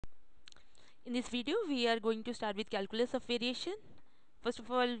In this video, we are going to start with calculus of variation. First of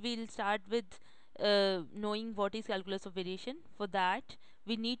all, we'll start with knowing what is calculus of variation. For that,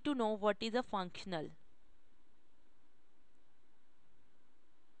 we need to know what is a functional.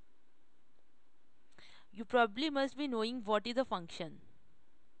 You probably must be knowing what is a function.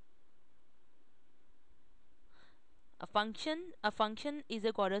 A function is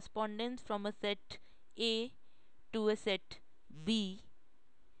a correspondence from a set A to a set B.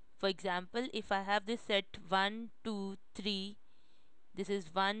 For example, if I have this set 1, 2, 3, this is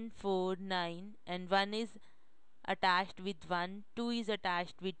 1, 4, 9, and 1 is attached with 1, 2 is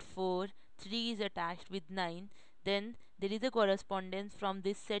attached with 4, 3 is attached with 9, then there is a correspondence from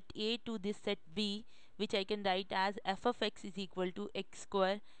this set A to this set B, which I can write as f of x is equal to x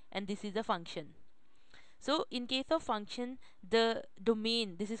square, and this is a function. So in case of function, the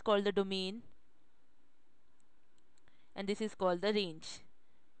domain, this is called the domain, and this is called the range.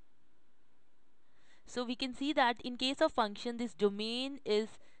 So we can see that in case of function, this domain is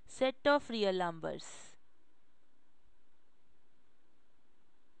set of real numbers.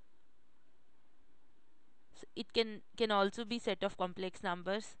 So it can also be set of complex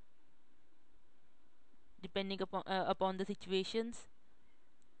numbers depending upon the situations,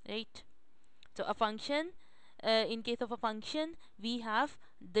 right? So a function, in case of a function, we have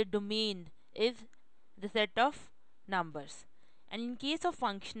the domain is the set of numbers, and in case of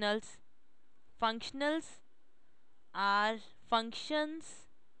functionals, functionals are functions.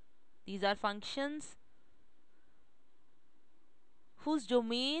 These are functions whose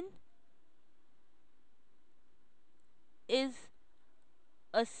domain is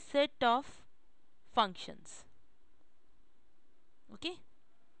a set of functions. Okay,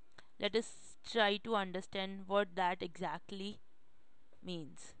 let us try to understand what that exactly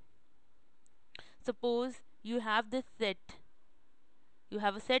means. Suppose you have this set, you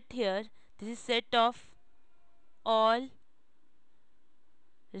have a set here. This is set of all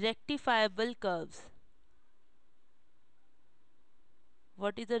rectifiable curves.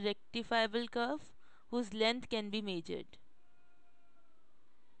 What is a rectifiable curve? Whose length can be measured.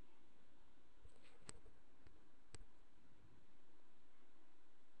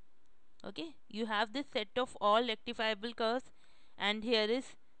 Okay, you have this set of all rectifiable curves, and here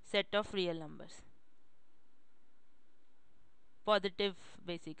is set of real numbers, positive,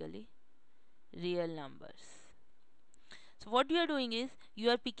 basically real numbers. So what you are doing is you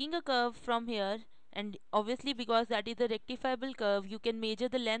are picking a curve from here, and obviously because that is a rectifiable curve, you can measure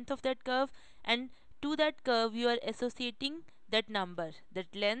the length of that curve, and to that curve you are associating that number.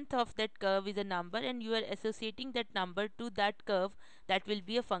 That length of that curve is a number, and you are associating that number to that curve. That will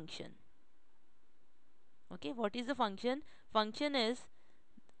be a function. Okay, what is the function? Function is,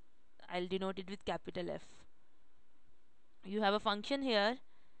 I'll denote it with capital F. You have a function here,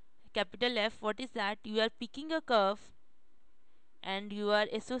 capital F. What is that? You are picking a curve and you are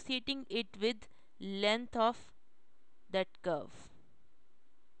associating it with length of that curve,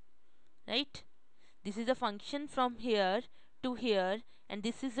 right? This is a function from here to here, and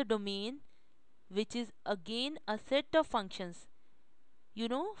this is the domain, which is again a set of functions. You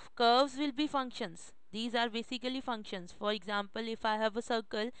know, curves will be functions. These are basically functions. For example, if I have a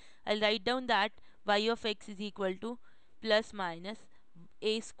circle, I'll write down that y of x is equal to plus minus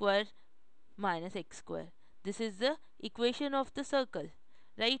a square minus x square. This is the equation of the circle,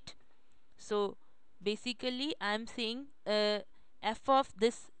 right? So basically I am saying f of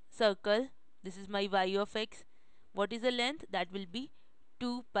this circle, this is my y of x. What is the length? That will be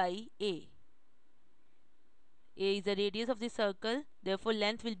 2 pi a. A is the radius of the circle, therefore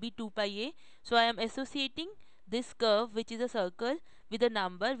length will be 2 pi a. So I am associating this curve, which is a circle, with a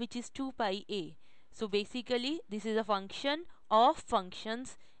number which is 2 pi a. So basically this is a function of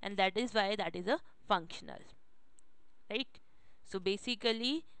functions, and that is why that is a functional, right? So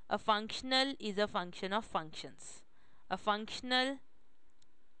basically a functional is a function of functions. A functional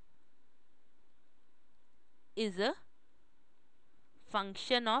is a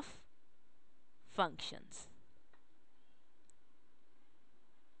function of functions,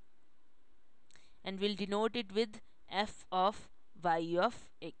 and we'll denote it with f of y of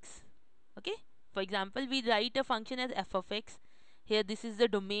x. Okay, for example, we write a function as f of x. Here this is the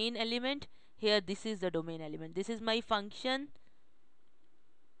domain element, here this is the domain element. This is my function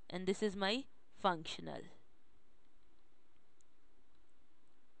and this is my functional.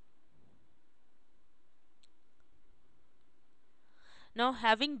 Now,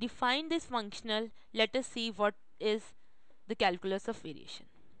 having defined this functional, let us see what is the calculus of variation.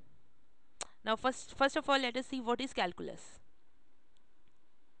 Now first of all, let us see what is calculus.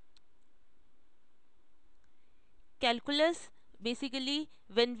 Calculus basically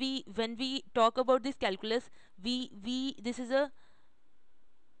when we talk about this calculus, we this is a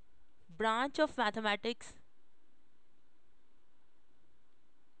branch of mathematics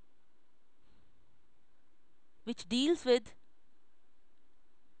which deals with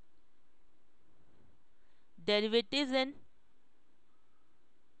derivatives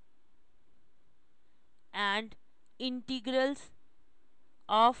and integrals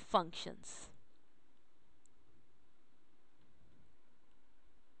of functions.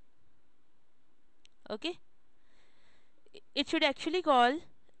 Okay, it should actually call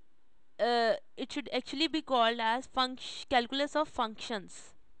it should actually be called as calculus of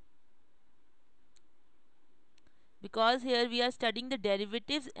functions, because here we are studying the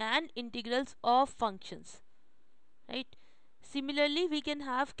derivatives and integrals of functions, right? Similarly, we can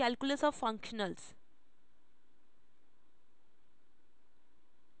have calculus of functionals.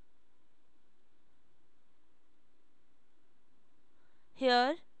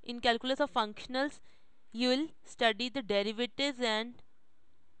 Here in calculus of functionals, you will study the derivatives and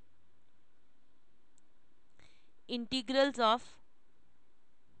integrals of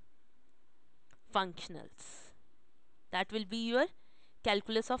functionals. That will be your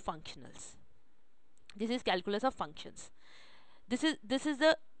calculus of functionals. This is calculus of functions. This is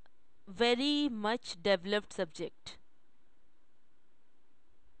a very much developed subject.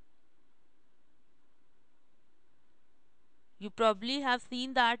 You probably have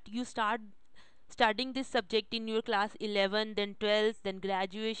seen that you start studying this subject in your class 11, then 12th, then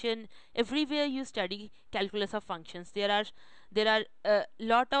graduation. Everywhere you study calculus of functions. There are a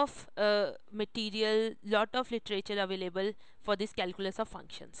lot of material, lot of literature available for this calculus of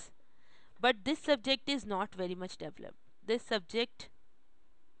functions. But this subject is not very much developed. This subject,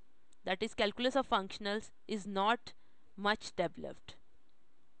 that is calculus of functionals, is not much developed,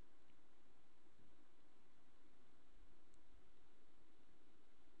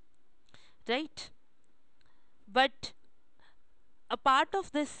 right? But a part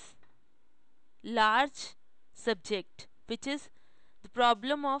of this large subject, which is the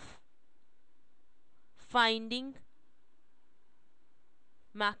problem of finding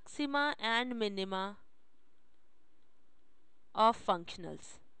maxima and minima of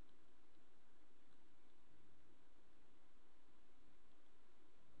functionals.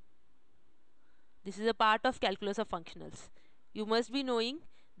 This is a part of calculus of functionals. You must be knowing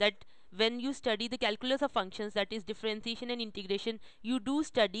that when you study the calculus of functions, that is differentiation and integration, you do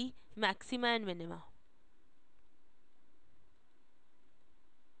study maxima and minima,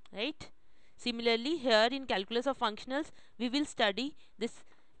 right? Similarly, here in calculus of functionals, we will study this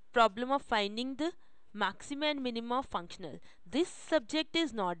problem of finding the maxima and minima of functional. This subject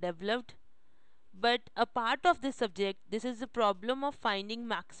is not developed, but a part of this subject, this is the problem of finding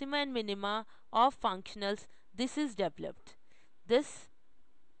maxima and minima of functionals. This is developed. This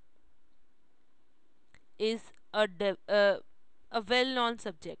is a well-known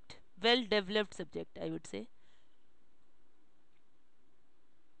subject, well-developed subject, I would say,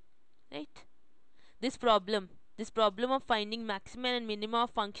 right? This problem, this problem of finding maxima and minima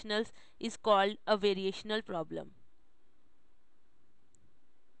of functionals is called a variational problem.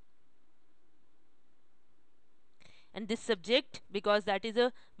 And this subject, because that is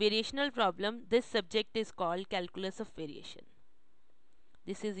a variational problem, this subject is called calculus of variation.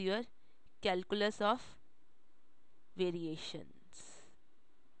 This is your calculus of variations.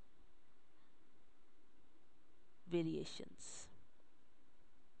 Variations.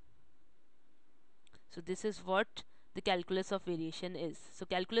 So this is what the calculus of variation is. So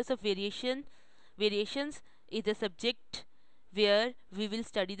calculus of variations is a subject where we will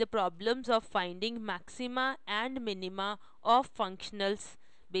study the problems of finding maxima and minima of functionals.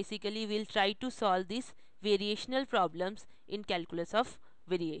 Basically, we'll try to solve these variational problems in calculus of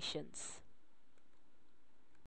variations.